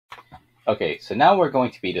Okay, so now we're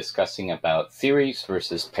going to be discussing about series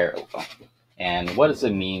versus parallel. And what does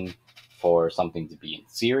it mean for something to be in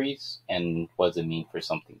series, and what does it mean for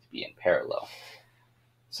something to be in parallel?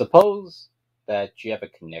 Suppose that you have a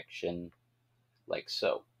connection like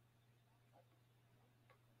so.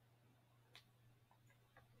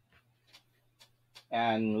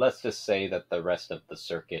 And let's just say that the rest of the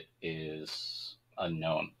circuit is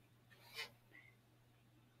unknown.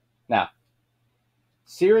 Now,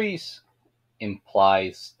 series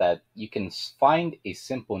implies that you can find a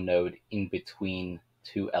simple node in between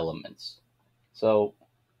two elements. So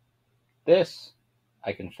this,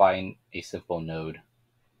 I can find a simple node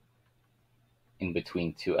in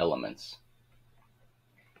between two elements.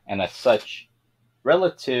 And as such,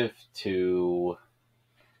 relative to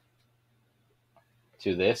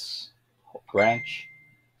this branch,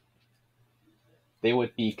 they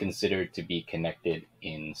would be considered to be connected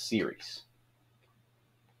in series.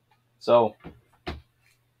 So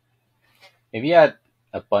if you had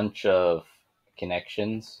a bunch of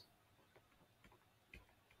connections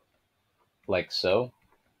like so,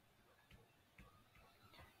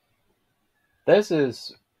 this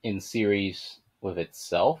is in series with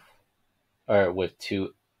itself, or with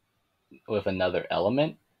another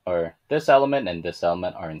element, or this element and this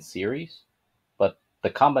element are in series, but the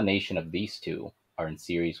combination of these two are in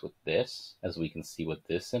series with this, as we can see with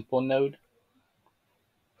this simple node.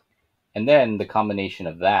 And then the combination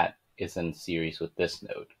of that is in series with this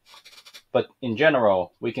node. But in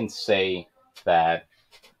general, we can say that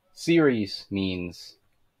series means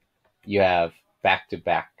you have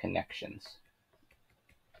back-to-back connections.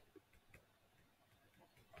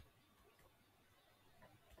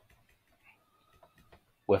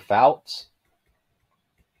 Without,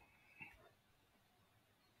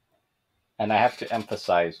 and I have to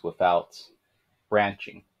emphasize without,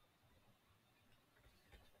 branching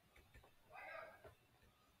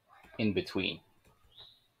in between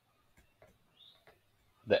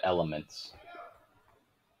the elements.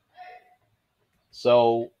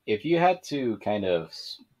 So if you had to kind of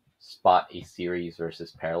spot a series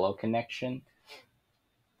versus parallel connection,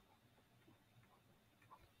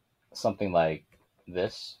 something like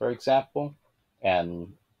this, for example,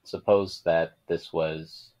 and suppose that this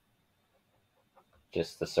was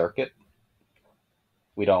just the circuit.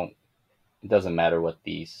 It doesn't matter what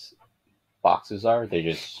these boxes are, they're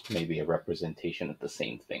just maybe a representation of the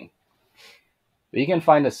same thing. But you can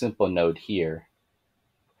find a simple node here.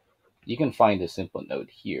 You can find a simple node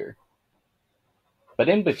here. But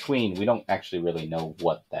in between, we don't actually really know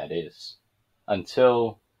what that is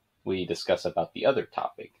until we discuss about the other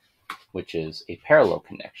topic, which is a parallel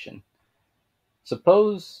connection.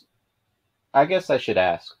 Suppose, I guess I should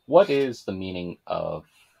ask, what is the meaning of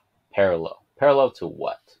parallel? Parallel to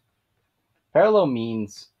what? Parallel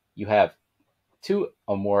means you have two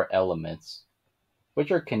or more elements which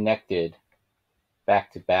are connected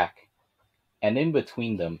back to back, and in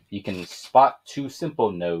between them you can spot two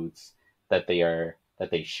simple nodes that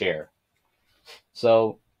they share.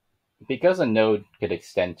 So because a node could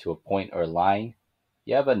extend to a point or a line,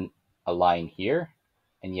 you have a line here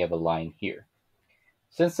and you have a line here.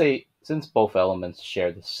 Since both elements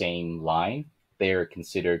share the same line, they are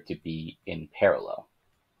considered to be in parallel.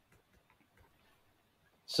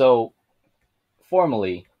 So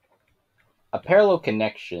formally, a parallel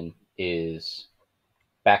connection is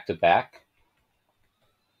back to back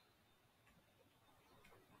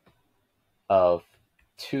of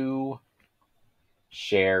two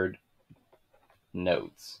shared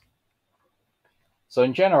nodes. So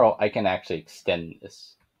in general, I can actually extend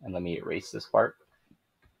this. And let me erase this part.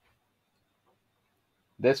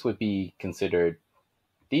 This would be considered,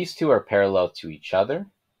 these two are parallel to each other,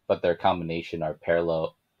 but their combination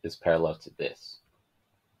is parallel to this.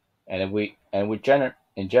 And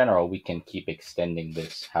in general, we can keep extending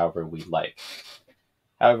this however we like.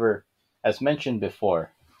 However, as mentioned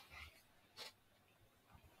before,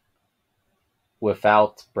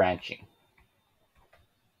 without branching.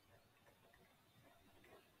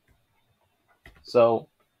 So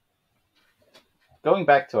going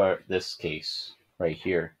back to this case right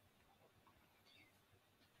here,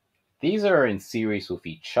 these are in series with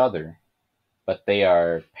each other, but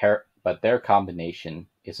but their combination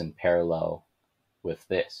is in parallel with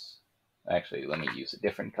this. Actually, let me use a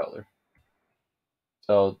different color.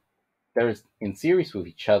 So they're in series with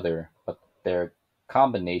each other, but their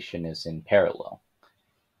combination is in parallel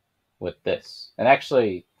with this. And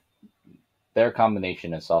actually, their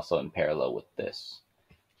combination is also in parallel with this.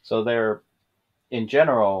 So they're, in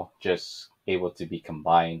general, just able to be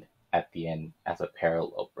combined at the end as a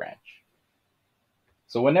parallel branch.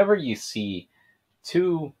 So whenever you see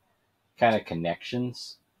two kind of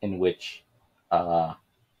connections uh,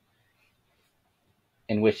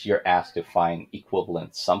 in which you're asked to find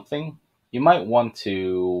equivalent something, you might want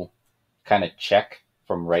to kind of check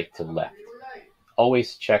from right to left.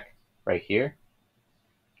 Always check right here,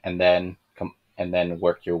 and then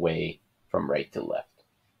work your way from right to left.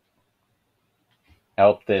 I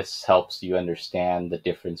hope this helps you understand the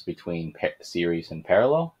difference between series and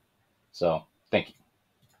parallel. So, thank you.